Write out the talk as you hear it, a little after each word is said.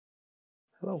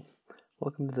Hello,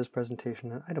 welcome to this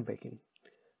presentation on item banking.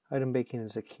 Item banking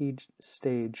is a key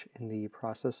stage in the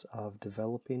process of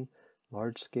developing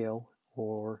large-scale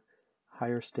or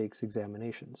higher stakes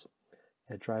examinations.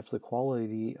 It drives the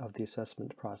quality of the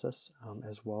assessment process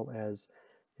as well as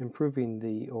improving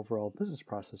the overall business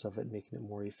process of it, making it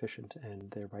more efficient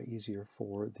and thereby easier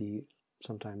for the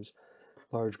sometimes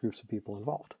large groups of people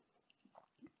involved.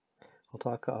 I'll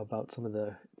talk about some of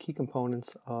the key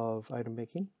components of item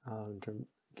banking,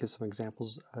 give some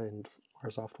examples in our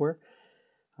software,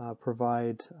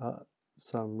 provide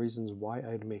some reasons why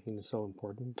item banking is so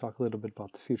important, talk a little bit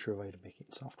about the future of item banking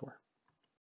software.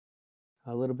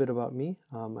 A little bit about me.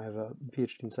 I have a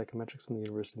PhD in psychometrics from the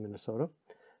University of Minnesota,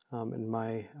 and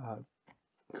my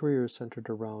career is centered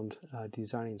around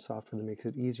designing software that makes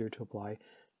it easier to apply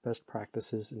best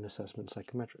practices in assessment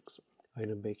psychometrics.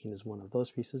 Item banking is one of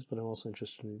those pieces, but I'm also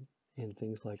interested in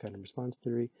things like item response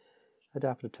theory,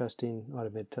 adaptive testing,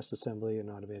 automated test assembly, and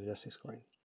automated essay scoring.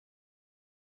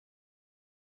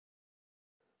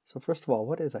 So first of all,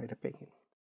 what is item banking?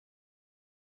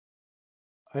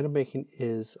 Item banking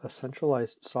is a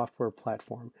centralized software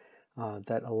platform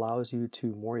that allows you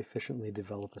to more efficiently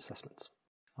develop assessments.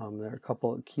 There are a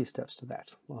couple of key steps to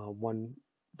that.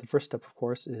 The first step, of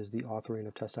course, is the authoring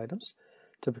of test items.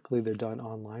 Typically, they're done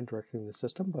online directly in the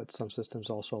system, but some systems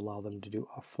also allow them to do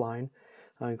offline,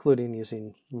 including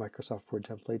using Microsoft Word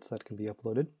templates that can be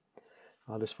uploaded.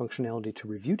 There's functionality to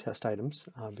review test items,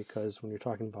 because when you're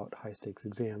talking about high-stakes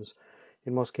exams,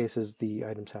 in most cases, the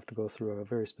items have to go through a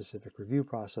very specific review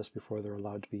process before they're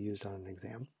allowed to be used on an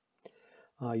exam.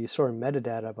 You store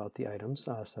metadata about the items,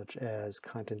 such as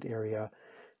content area,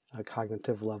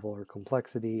 cognitive level or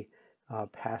complexity,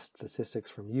 past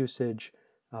statistics from usage,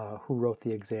 who wrote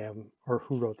the exam or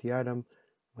who wrote the item,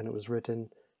 when it was written,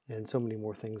 and so many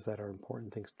more things that are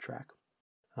important things to track.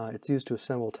 It's used to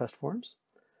assemble test forms,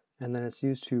 and then it's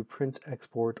used to print,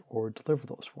 export, or deliver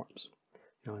those forms.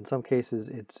 In some cases,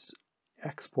 it's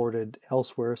exported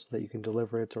elsewhere so that you can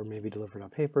deliver it or maybe deliver it on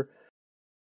paper.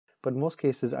 But in most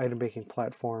cases, item banking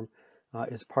platform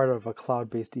is part of a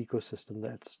cloud-based ecosystem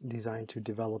that's designed to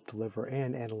develop, deliver,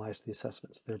 and analyze the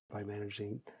assessments, thereby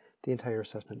managing the entire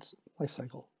assessment's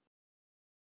lifecycle.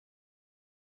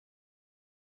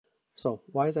 So,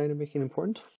 why is item banking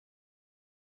important?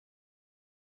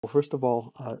 Well, first of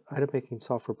all, item banking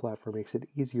software platform makes it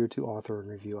easier to author and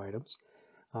review items,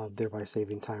 thereby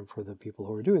saving time for the people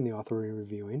who are doing the authoring and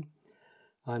reviewing.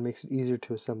 It makes it easier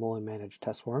to assemble and manage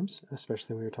test forms,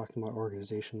 especially when you're talking about an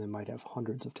organization that might have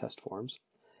hundreds of test forms.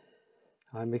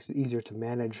 It makes it easier to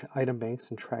manage item banks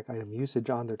and track item usage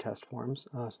on their test forms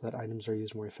so that items are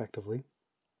used more effectively.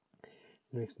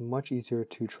 It makes it much easier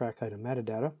to track item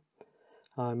metadata.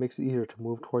 It makes it easier to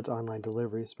move towards online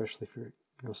delivery, especially if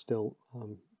you're still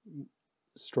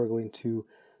struggling to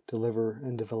deliver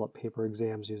and develop paper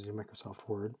exams using Microsoft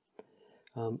Word.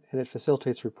 And it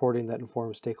facilitates reporting that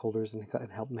informs stakeholders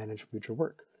and help manage future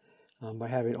work. By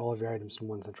having all of your items in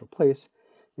one central place,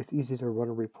 it's easy to run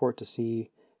a report to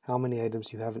see how many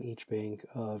items you have in each bank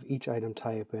of each item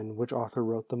type and which author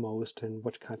wrote the most and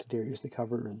which content areas they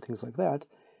cover and things like that,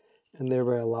 and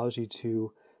thereby allows you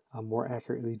to more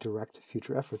accurately direct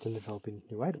future efforts in developing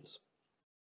new items.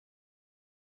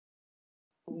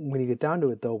 When you get down to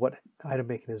it, though, what item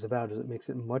banking is about is it makes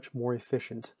it much more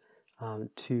efficient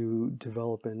to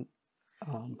develop and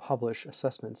publish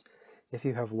assessments if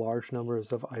you have large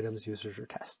numbers of items, users, or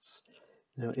tests.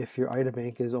 If your item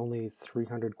bank is only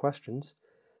 300 questions,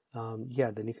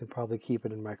 then you can probably keep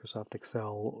it in Microsoft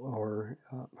Excel or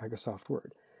Microsoft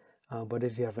Word. But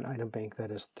if you have an item bank that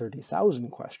is 30,000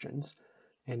 questions,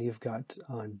 and you've got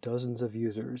dozens of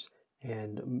users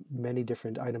and many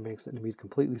different item banks that need to be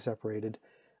completely separated,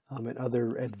 and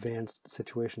other advanced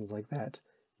situations like that,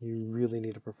 you really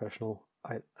need a professional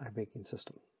item banking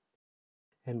system.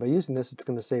 And by using this, it's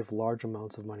going to save large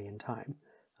amounts of money and time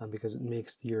because it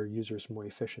makes your users more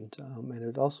efficient, and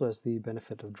it also has the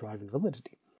benefit of driving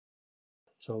validity.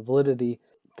 So validity,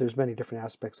 there's many different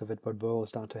aspects of it, but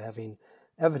boils down to having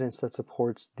evidence that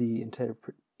supports the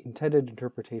intended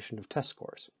interpretation of test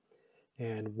scores.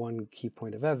 And one key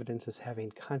point of evidence is having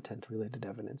content-related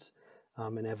evidence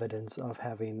and evidence of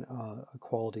having a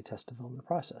quality test development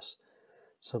process.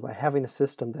 So by having a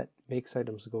system that makes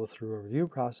items go through a review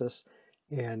process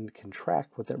and can track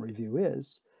what that review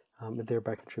is, it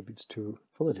thereby contributes to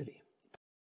validity.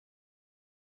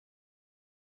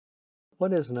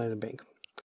 What is an item bank?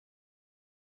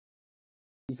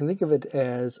 You can think of it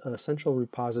as a central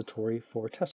repository for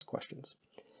test questions.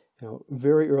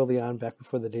 Very early on, back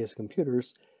before the days of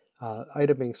computers,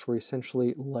 item banks were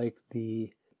essentially like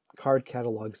the card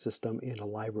catalog system in a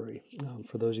library,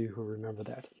 for those of you who remember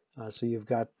that. So you've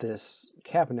got this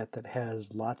cabinet that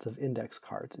has lots of index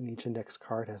cards, and each index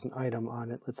card has an item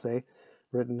on it, let's say,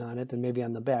 written on it, and maybe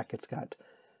on the back it's got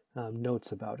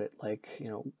notes about it, like,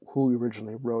 who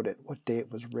originally wrote it, what day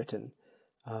it was written,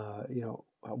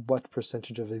 what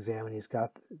percentage of examinees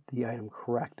got the item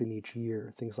correct in each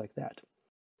year, things like that.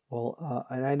 Well,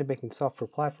 an item banking software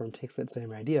platform takes that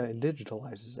same idea and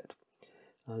digitalizes it,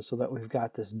 so that we've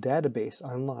got this database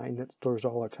online that stores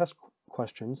all our test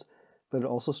questions, but it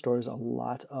also stores a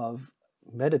lot of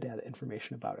metadata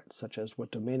information about it, such as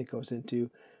what domain it goes into,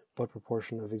 what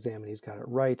proportion of examinees got it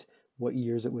right, what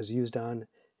years it was used on,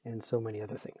 and so many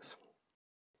other things.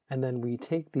 And then we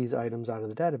take these items out of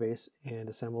the database and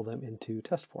assemble them into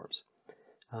test forms.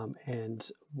 And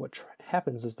what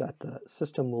happens is that the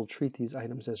system will treat these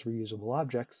items as reusable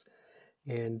objects,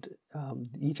 and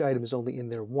each item is only in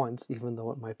there once, even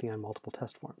though it might be on multiple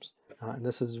test forms. And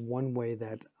this is one way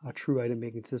that a true item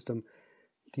banking system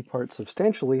departs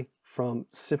substantially from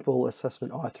simple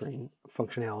assessment authoring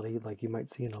functionality like you might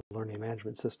see in a learning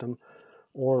management system,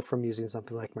 or from using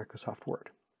something like Microsoft Word.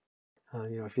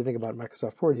 If you think about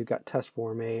Microsoft Word, you've got test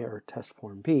form A or test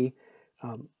form B.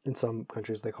 In some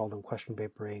countries they call them question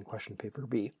paper A and question paper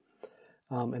B.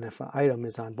 And if an item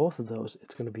is on both of those,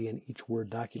 it's going to be in each Word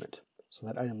document. So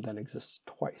that item then exists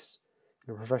twice.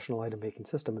 In a professional item banking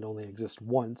system, it only exists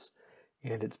once,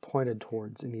 and it's pointed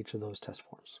towards in each of those test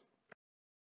forms.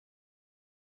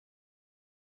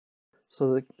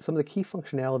 So some of the key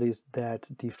functionalities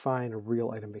that define a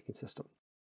real item banking system.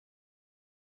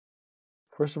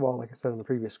 First of all, like I said on the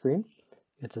previous screen,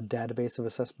 it's a database of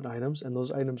assessment items, and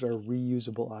those items are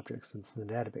reusable objects in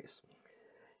the database.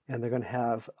 And they're going to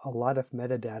have a lot of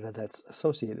metadata that's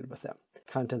associated with them.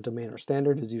 Content domain or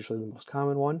standard is usually the most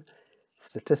common one.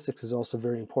 Statistics is also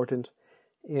very important,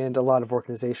 and a lot of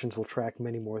organizations will track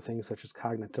many more things such as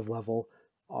cognitive level,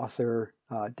 author,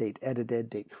 date edited,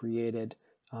 date created,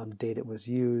 date it was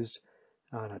used,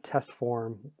 on a test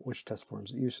form, which test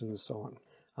forms it used, and so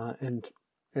on. And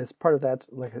as part of that,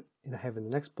 like I have in the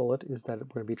next bullet, is that we're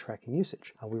going to be tracking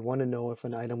usage. We want to know if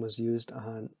an item was used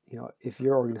on, if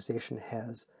your organization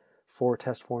has 4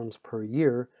 test forms per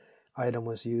year, item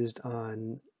was used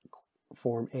on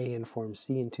Form A and Form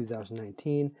C in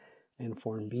 2019, and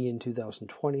Form B in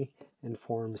 2020, and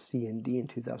Form C and D in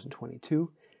 2022.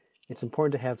 It's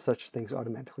important to have such things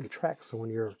automatically tracked, so when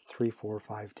you're 3, 4,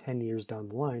 5, 10 years down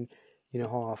the line, you know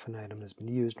how often an item has been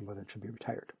used and whether it should be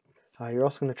retired. You're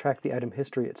also going to track the item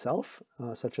history itself,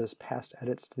 such as past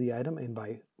edits to the item and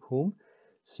by whom,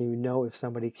 so you know if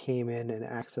somebody came in and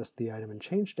accessed the item and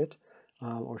changed it,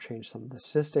 or changed some of the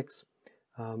statistics.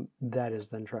 That is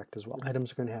then tracked as well.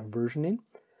 Items are going to have versioning,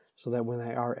 so that when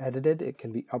they are edited, it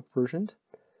can be up-versioned.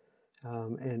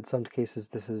 In some cases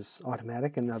this is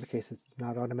automatic, in other cases it's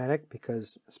not automatic,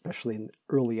 because especially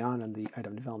early on in the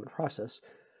item development process,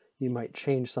 you might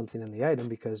change something in the item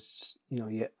because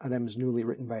the item is newly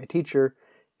written by a teacher,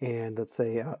 and let's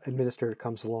say an administrator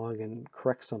comes along and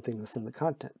corrects something within the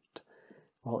content.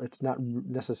 Well, it's not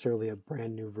necessarily a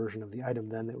brand new version of the item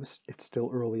then, it's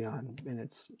still early on and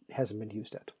it hasn't been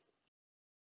used yet.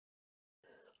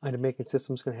 Item banking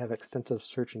system is going to have extensive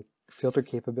search and filter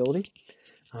capability.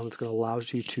 It's going to allow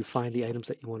you to find the items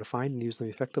that you want to find and use them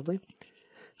effectively.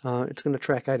 It's going to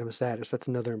track item status. That's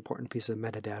another important piece of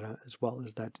metadata as well,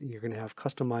 is that you're going to have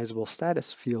customizable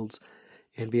status fields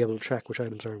and be able to track which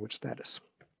items are in which status.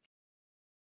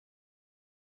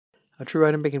 A true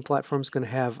item banking platform is going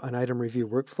to have an item review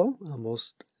workflow.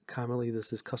 Most commonly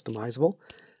this is customizable.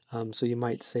 So you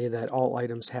might say that all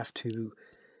items have to,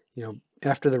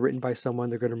 after they're written by someone,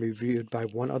 they're going to be reviewed by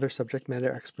one other subject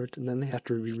matter expert, and then they have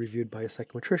to be reviewed by a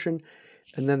psychometrician,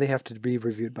 and then they have to be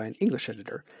reviewed by an English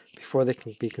editor before they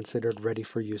can be considered ready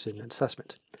for use in an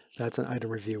assessment. That's an item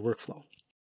review workflow.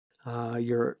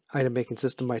 Your item banking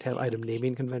system might have item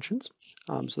naming conventions,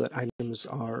 so that items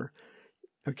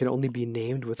can only be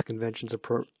named with conventions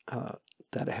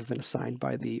that have been assigned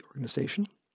by the organization.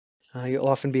 You'll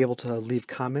often be able to leave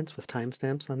comments with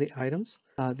timestamps on the items.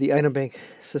 The item bank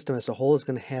system as a whole is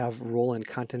going to have role and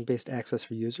content-based access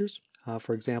for users.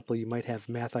 For example, you might have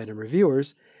math item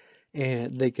reviewers,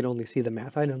 and they can only see the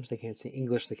math items. They can't see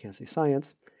English, they can't see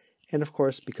science. And of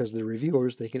course, because they're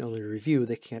reviewers, they can only review,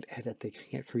 they can't edit, they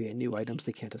can't create new items,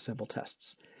 they can't assemble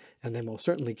tests. And they most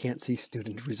certainly can't see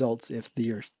student results if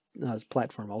your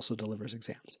platform also delivers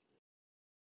exams.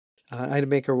 Item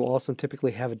banker will also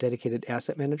typically have a dedicated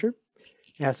asset manager.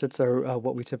 Assets are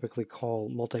what we typically call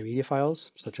multimedia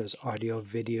files, such as audio,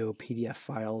 video, PDF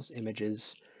files,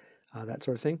 images, that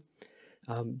sort of thing.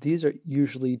 These are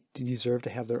usually deserve to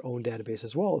have their own database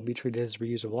as well and be treated as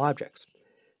reusable objects,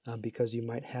 because you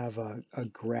might have a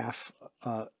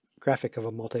graphic of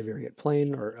a multivariate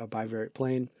plane or a bivariate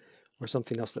plane or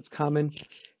something else that's common,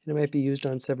 and it might be used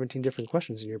on 17 different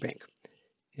questions in your bank.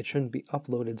 It shouldn't be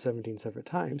uploaded 17 separate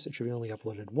times. It should be only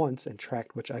uploaded once and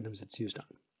tracked which items it's used on.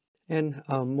 And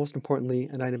most importantly,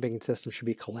 an item banking system should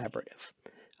be collaborative.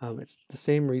 It's the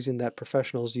same reason that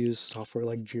professionals use software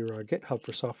like Jira or GitHub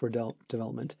for software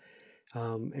development,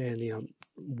 and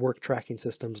work tracking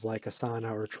systems like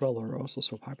Asana or Trello are also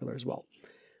so popular as well.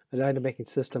 An item banking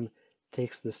system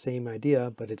takes the same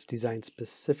idea, but it's designed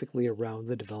specifically around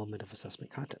the development of assessment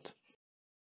content.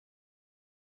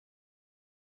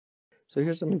 So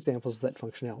here's some examples of that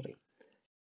functionality.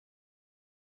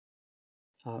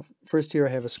 First here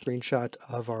I have a screenshot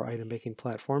of our item banking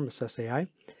platform, Assess AI.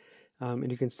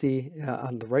 And you can see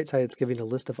on the right side, it's giving a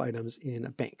list of items in a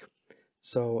bank.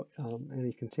 So, and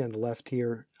you can see on the left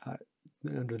here,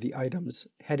 under the items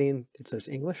heading, it says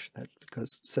English,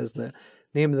 because it says the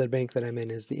name of the bank that I'm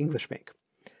in is the English bank.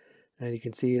 And you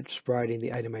can see it's providing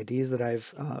the item IDs that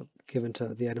I've given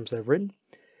to the items that I've written.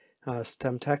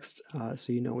 Stem text,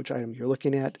 so you know which item you're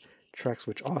looking at, tracks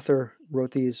which author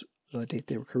wrote these, the date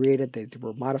they were created, they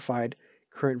were modified,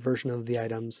 current version of the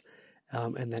items,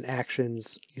 and then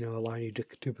actions, allowing you to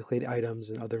duplicate items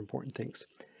and other important things.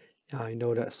 I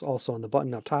notice also on the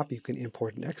button up top, you can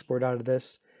import and export out of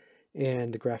this,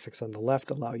 and the graphics on the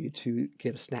left allow you to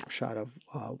get a snapshot of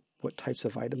what types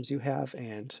of items you have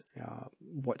and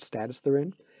what status they're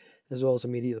in, as well as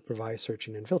immediately provide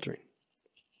searching and filtering.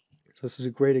 So this is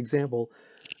a great example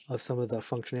of some of the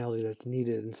functionality that's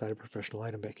needed inside a professional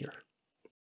item banker.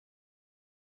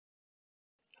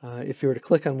 If you were to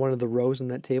click on one of the rows in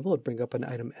that table, it'd bring up an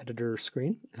item editor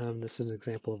screen. This is an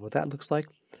example of what that looks like.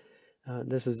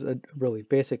 This is a really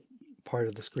basic part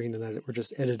of the screen in that we're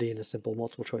just editing a simple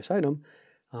multiple choice item.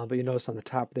 But you notice on the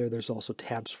top there's also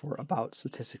tabs for About,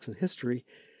 Statistics, and History.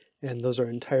 And those are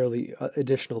entirely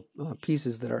additional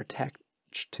pieces that are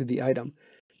attached to the item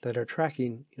that are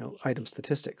tracking, item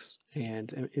statistics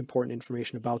and important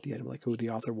information about the item, like who the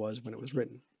author was when it was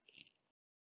written.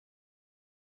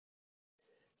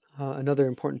 Another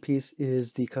important piece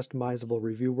is the customizable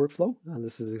review workflow.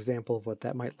 This is an example of what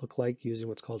that might look like using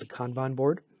what's called a Kanban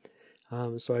board.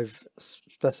 So I've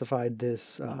specified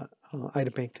this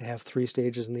item bank to have 3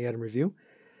 stages in the item review.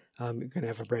 You're going to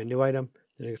have a brand new item,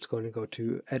 then it's going to go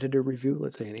to editor review,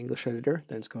 let's say an English editor,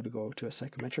 then it's going to go to a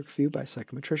psychometric review by a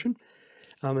psychometrician.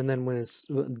 And then when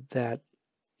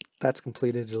that's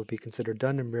completed, it'll be considered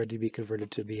done and ready to be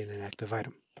converted to be an active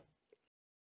item.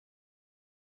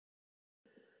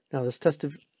 Now, the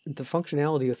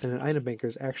functionality within an item banker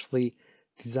is actually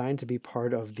designed to be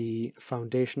part of the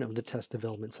foundation of the test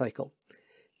development cycle.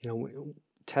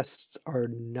 Tests are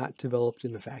not developed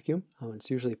in a vacuum. It's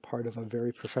usually part of a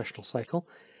very professional cycle.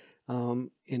 In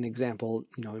example,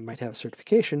 you might have a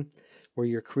certification where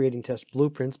you're creating test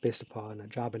blueprints based upon a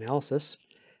job analysis,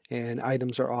 and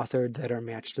items are authored that are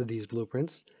matched to these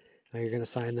blueprints. Now you're going to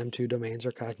assign them to domains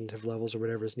or cognitive levels or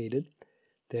whatever is needed.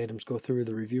 The items go through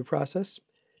the review process.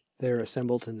 They're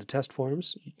assembled into test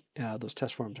forms. Those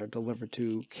test forms are delivered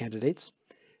to candidates.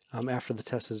 After the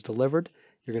test is delivered,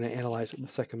 you're going to analyze it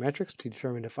with psychometrics to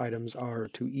determine if items are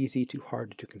too easy, too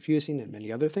hard, too confusing, and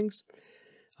many other things.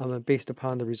 Based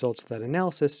upon the results of that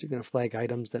analysis, you're going to flag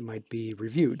items that might be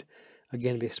reviewed,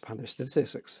 again based upon their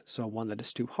statistics. So one that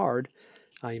is too hard,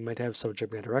 you might have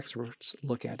subject matter experts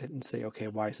look at it and say, okay,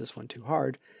 why is this one too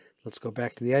hard? Let's go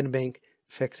back to the item bank,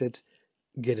 fix it,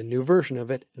 get a new version of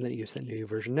it, and then use that new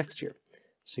version next year.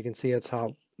 So you can see it's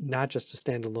how not just a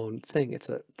standalone thing, it's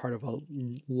a part of a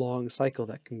long cycle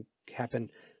that can happen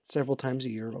several times a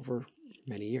year over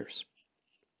many years.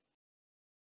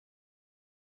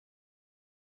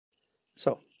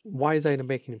 So why is item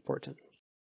banking important?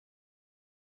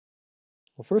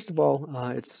 Well, first of all,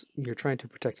 you're trying to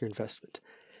protect your investment.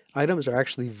 Items are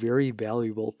actually very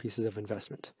valuable pieces of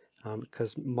investment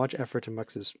because much effort and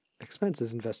much expense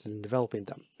is invested in developing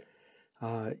them.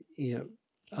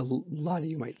 A lot of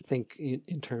you might think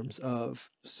in terms of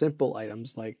simple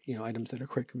items, like items that are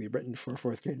quickly written for a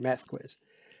 4th grade math quiz.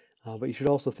 But you should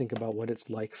also think about what it's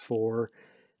like for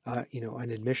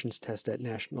an admissions test at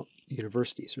national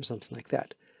universities or something like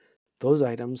that. Those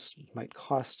items might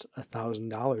cost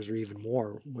 $1,000 or even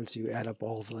more once you add up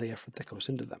all of the effort that goes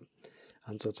into them.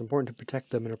 So it's important to protect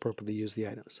them and appropriately use the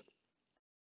items.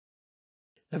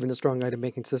 Having a strong item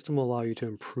banking system will allow you to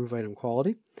improve item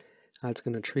quality. It's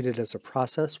going to treat it as a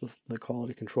process with the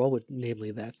quality control, namely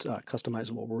that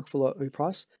customizable workflow we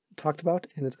talked about,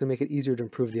 and it's going to make it easier to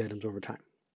improve the items over time.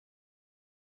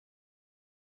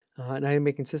 An item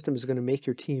making system is going to make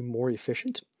your team more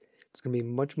efficient. It's going to be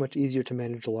much easier to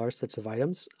manage large sets of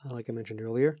items, like I mentioned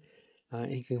earlier.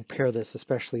 And you can compare this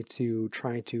especially to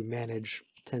trying to manage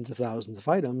tens of thousands of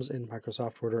items in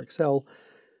Microsoft Word or Excel,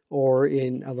 or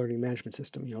in a learning management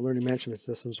system. Learning management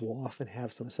systems will often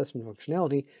have some assessment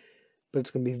functionality, but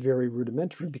it's going to be very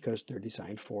rudimentary because they're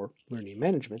designed for learning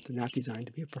management. They're not designed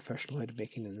to be a professional item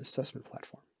making and assessment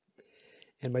platform.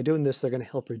 And by doing this, they're going to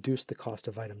help reduce the cost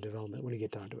of item development when you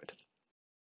get down to it.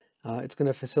 It's going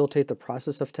to facilitate the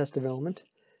process of test development.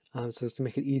 So it's to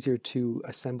make it easier to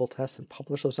assemble tests and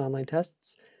publish those online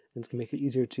tests. And it's going to make it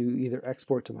easier to either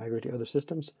export to migrate to other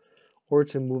systems or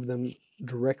to move them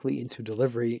directly into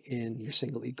delivery in your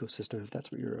single ecosystem if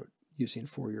that's what you're using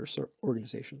for your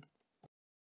organization.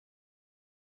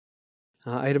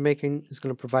 Item making is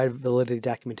going to provide validity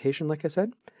documentation, like I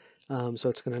said. So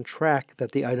it's going to track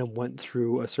that the item went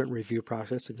through a certain review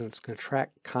process. It's going to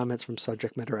track comments from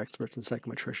subject matter experts and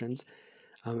psychometricians.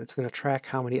 It's going to track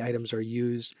how many items are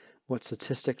used, what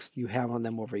statistics you have on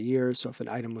them over years. So if an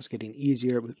item was getting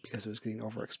easier because it was getting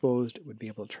overexposed, it would be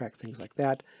able to track things like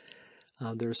that.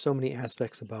 There are so many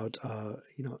aspects about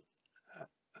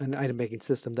an item making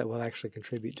system that will actually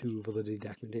contribute to validity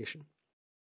documentation.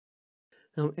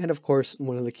 And of course,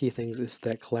 one of the key things is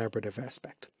that collaborative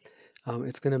aspect.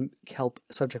 It's going to help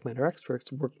subject matter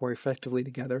experts work more effectively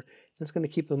together, and it's going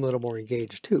to keep them a little more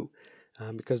engaged too,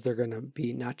 because they're going to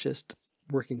be not just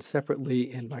working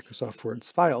separately in Microsoft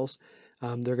Word's files,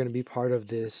 they're going to be part of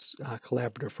this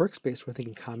collaborative workspace where they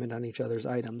can comment on each other's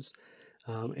items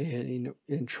and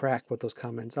track what those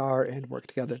comments are and work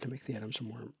together to make the items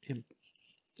more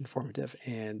informative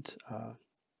and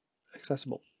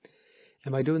accessible.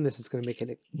 And by doing this, it's going to make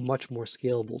it much more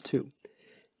scalable too.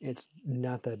 It's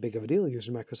not that big of a deal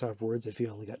using Microsoft Words if you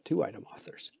only got 2 item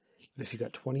authors. But if you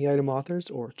got 20 item authors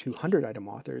or 200 item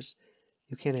authors,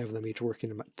 you can't have them each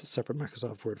working in separate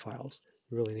Microsoft Word files.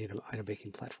 You really need an item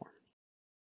making platform.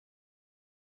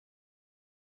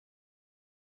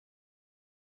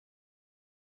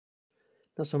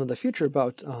 Now, some of the future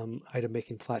about item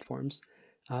making platforms.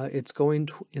 It's going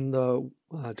in the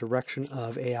direction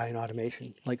of AI and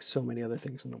automation, like so many other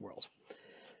things in the world.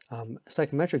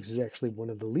 Psychometrics is actually one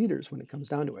of the leaders when it comes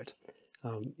down to it.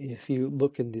 If you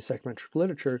look in the psychometric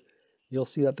literature, you'll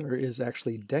see that there is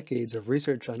actually decades of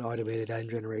research on automated item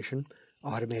generation,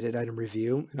 automated item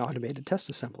review, and automated test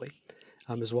assembly,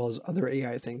 as well as other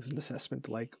AI things in assessment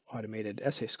like automated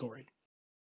essay scoring.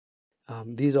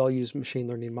 These all use machine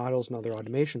learning models and other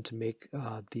automation to make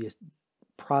the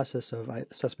process of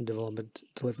assessment development,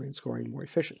 delivery, and scoring more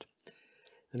efficient.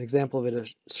 An example of it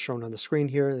is shown on the screen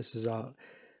here. This is an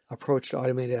approach to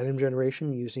automated item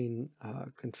generation using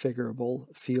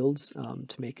configurable fields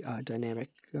to make dynamic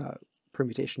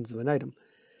permutations of an item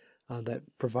that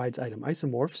provides item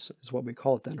isomorphs, is what we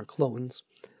call it then, or clones,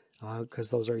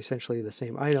 because those are essentially the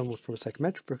same item from a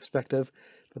psychometric perspective,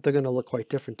 but they're going to look quite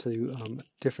different to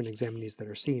different examinees that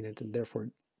are seeing it, and therefore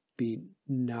be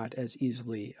not as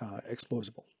easily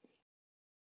exposable.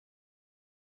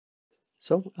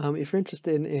 So if you're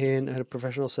interested in a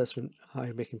professional assessment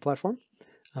item making platform,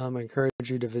 I encourage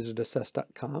you to visit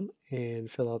assess.com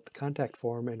and fill out the contact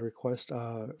form and request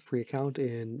a free account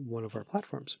in one of our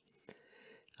platforms.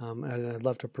 And I'd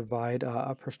love to provide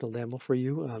a personal demo for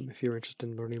you if you're interested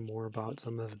in learning more about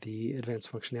some of the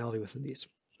advanced functionality within these.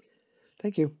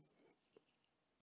 Thank you.